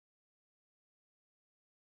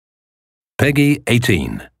Peggy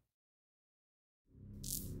 18.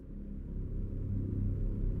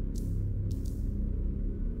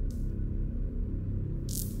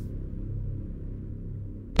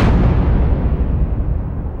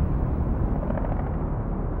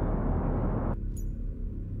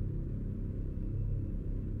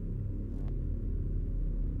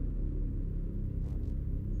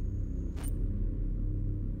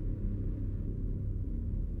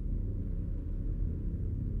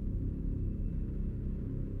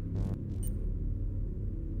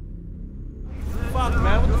 Fuck,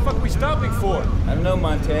 man, what the fuck are we stopping for? I don't know,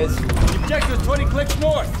 Montez. The objective is 20 clicks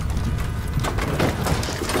north.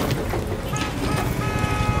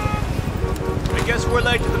 I guess we're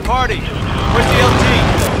late to the party. Where's the LT?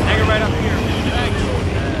 Hang it right up here. Thanks.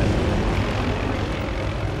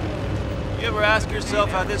 You ever ask yourself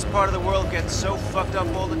how this part of the world gets so fucked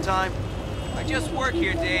up all the time? I just work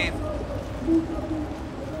here, Dave.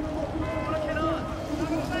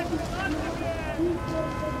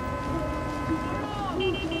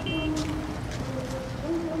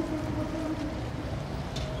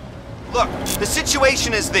 Look, the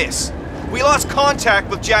situation is this. We lost contact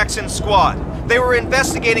with Jackson's squad. They were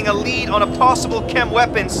investigating a lead on a possible chem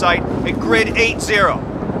weapons site at Grid 80.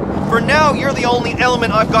 For now, you're the only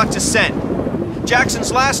element I've got to send.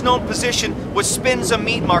 Jackson's last known position was Spinza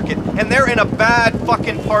Meat Market, and they're in a bad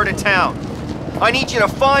fucking part of town. I need you to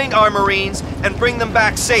find our Marines and bring them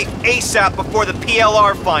back safe ASAP before the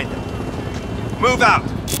PLR find them. Move out.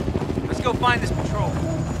 Let's go find this patrol.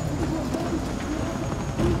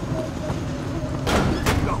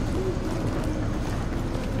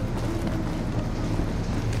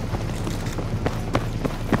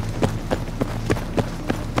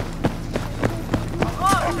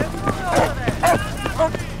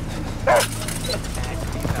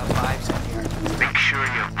 Make sure you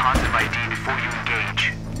have positive ID before you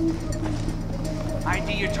engage.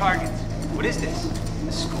 ID your targets. What is this?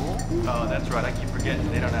 A school? Oh, that's right. I keep forgetting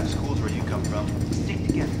they don't have schools where you come from. Stick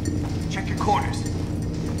together. Check your corners.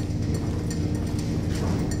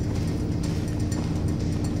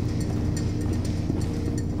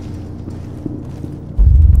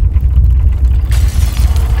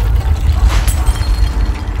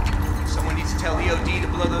 Someone needs to tell EOD to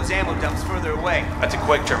blow those ammo dumps further away. That's a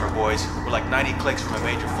quick trimmer, boys. We're like 90 clicks from a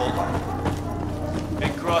major fault line.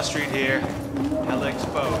 Big cross street here. Hella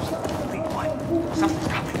exposed. Lead one. Something's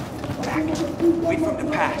coming. Back. Wait for him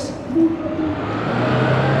to pass.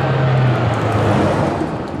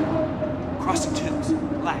 Crossing tubes.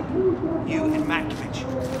 Black. You and Matkovich.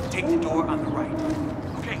 Take the door on the right.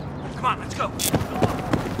 Okay, come on, let's go.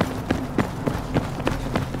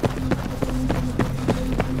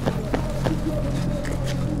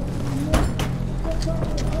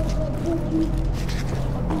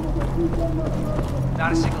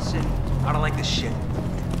 Not a single city. I don't like this shit.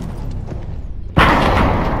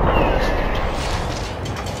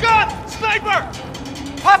 Gun! Sniper!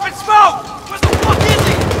 Popping smoke! Where the fuck is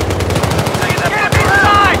he? Get him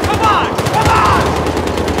inside! Come on! Come on!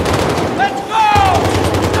 Let's go!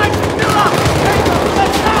 Sniper, still up!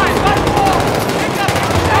 Let's die! Let's go! Pick up!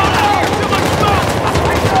 Stay here! Too much smoke! Let's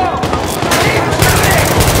go! Keep shooting!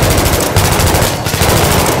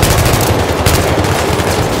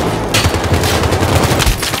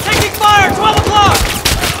 Taking fire! 12 o'clock!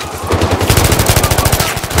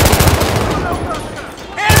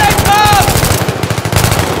 Here they come!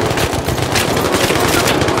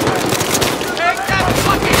 Take that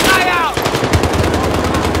fucking guy out!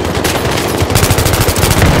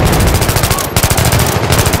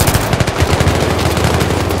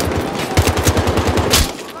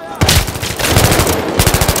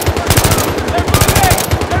 They're moving!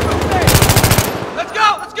 They're moving! Let's go!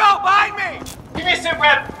 Let's go! Behind me! Give me a sit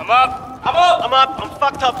rep! I'm up! I'm up! I'm up. I'm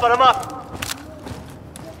fucked up, but I'm up.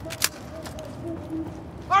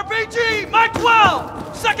 RPG! Mike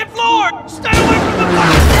 12! Second floor! Stay away from the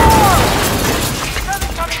fucking floor!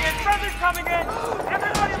 Friendly's coming in! Friendly's coming in!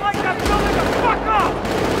 Everybody like that building the fuck up!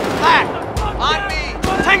 Black! On me!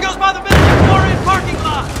 Tango's by the Midland Florian parking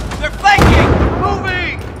lot! They're flanking!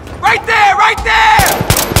 Moving! Right there! Right there!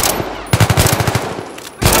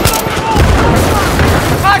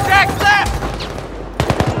 Contact left!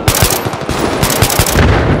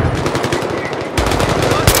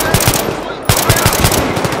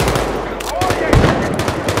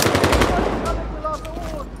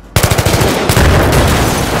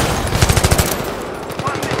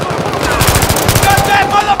 Got that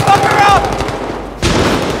motherfucker up!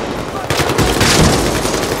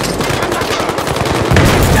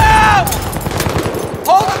 Down!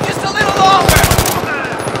 Hold him just a little longer!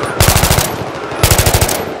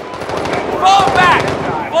 Fall back!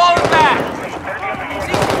 Fall back!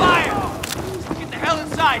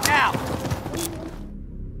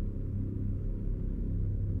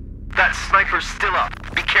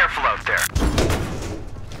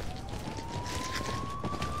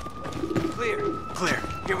 Clear. Clear.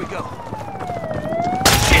 Here we go.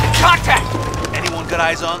 Shit, contact! Anyone got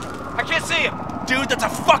eyes on? I can't see him. Dude, that's a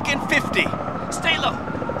fucking 50! Stay low.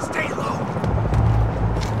 Stay low.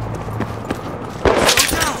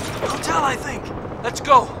 Hotel, I think. Let's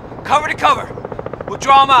go. Cover to cover. We'll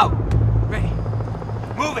draw him out. Ready.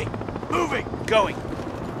 Moving. Moving. Going.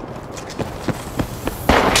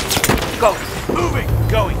 Go. Moving.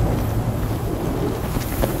 Going.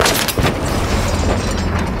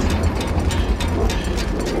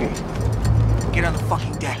 Get on the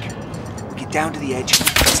fucking deck. Get down to the edge,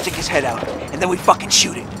 stick his head out, and then we fucking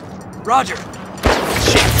shoot it. Roger.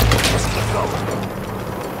 Shit. Let's go.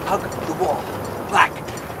 Hug the wall. Black.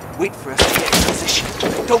 Wait for us to get in position.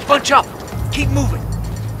 Don't bunch up. Keep moving.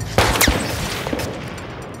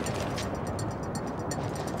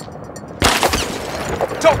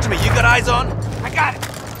 Talk to me, you got eyes on? I got it.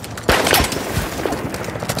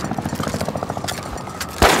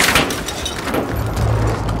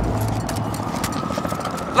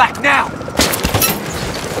 Black, now!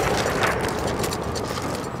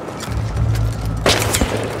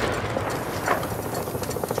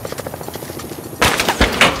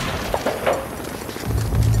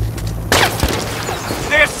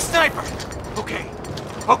 There's the sniper!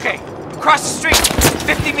 Okay. Across the street,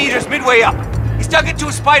 50 meters midway up. He's dug into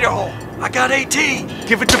a spider hole. I got AT!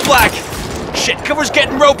 Give it to Black! Shit, cover's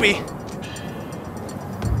getting ropey!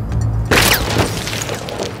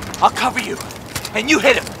 I'll cover you, and you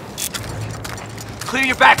hit him. Clear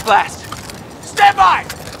your back blast. Stand by!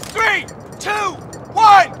 3, 2,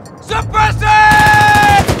 1, suppress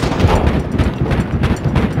it!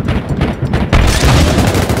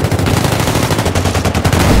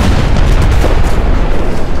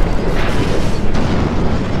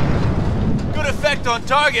 Good effect on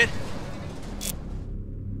target!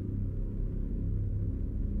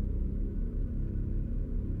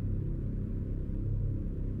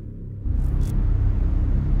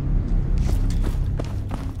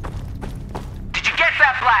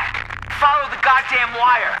 Black, follow the goddamn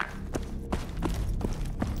wire.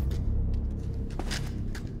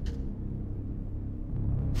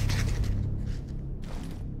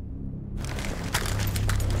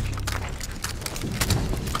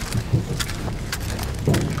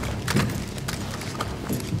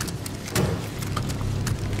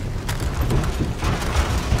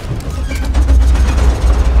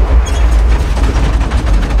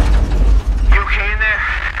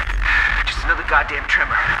 Goddamn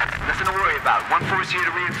trimmer. Nothing to worry about. 1-4's here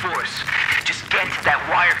to reinforce. Just get that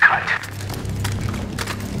wire cut.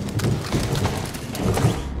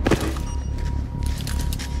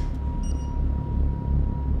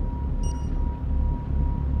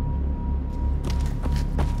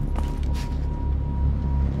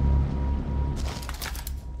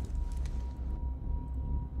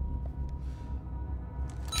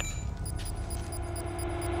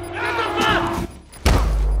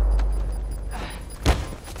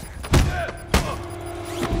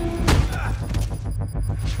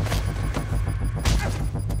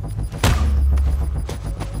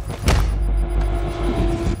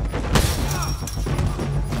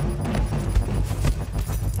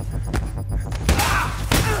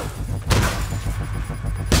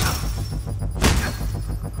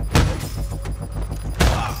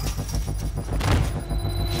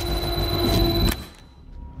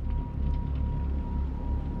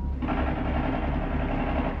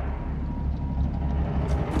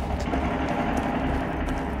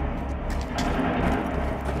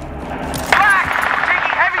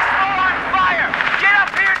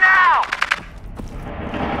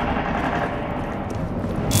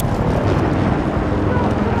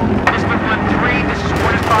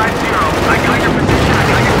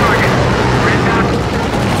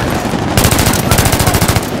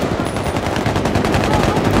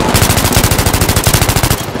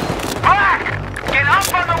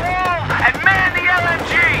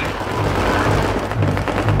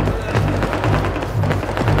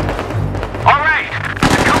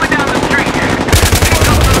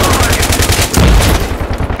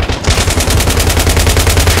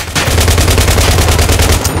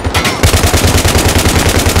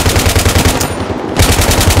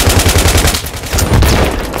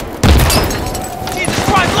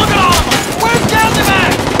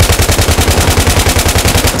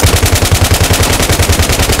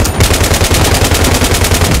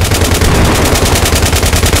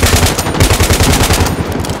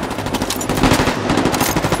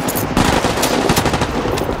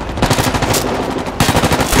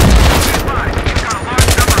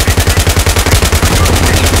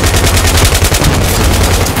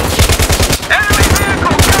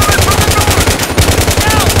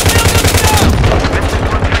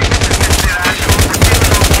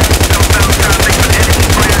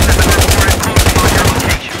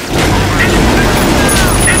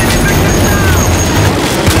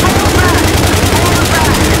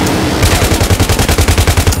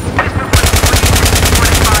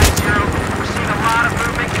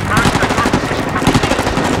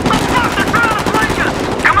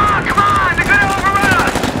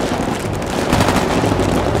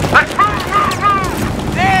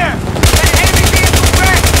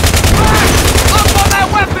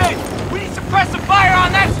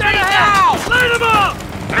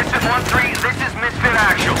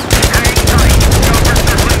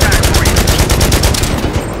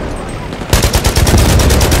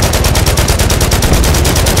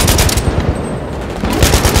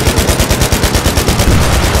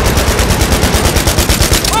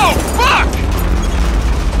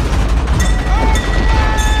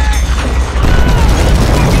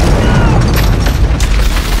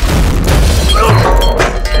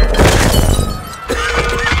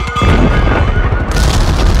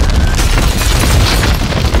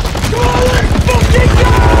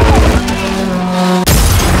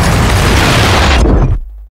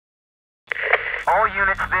 All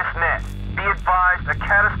units this net. Be advised, a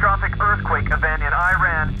catastrophic earthquake event in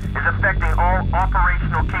Iran is affecting all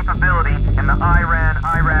operational capability in the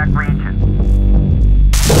Iran-Iraq region.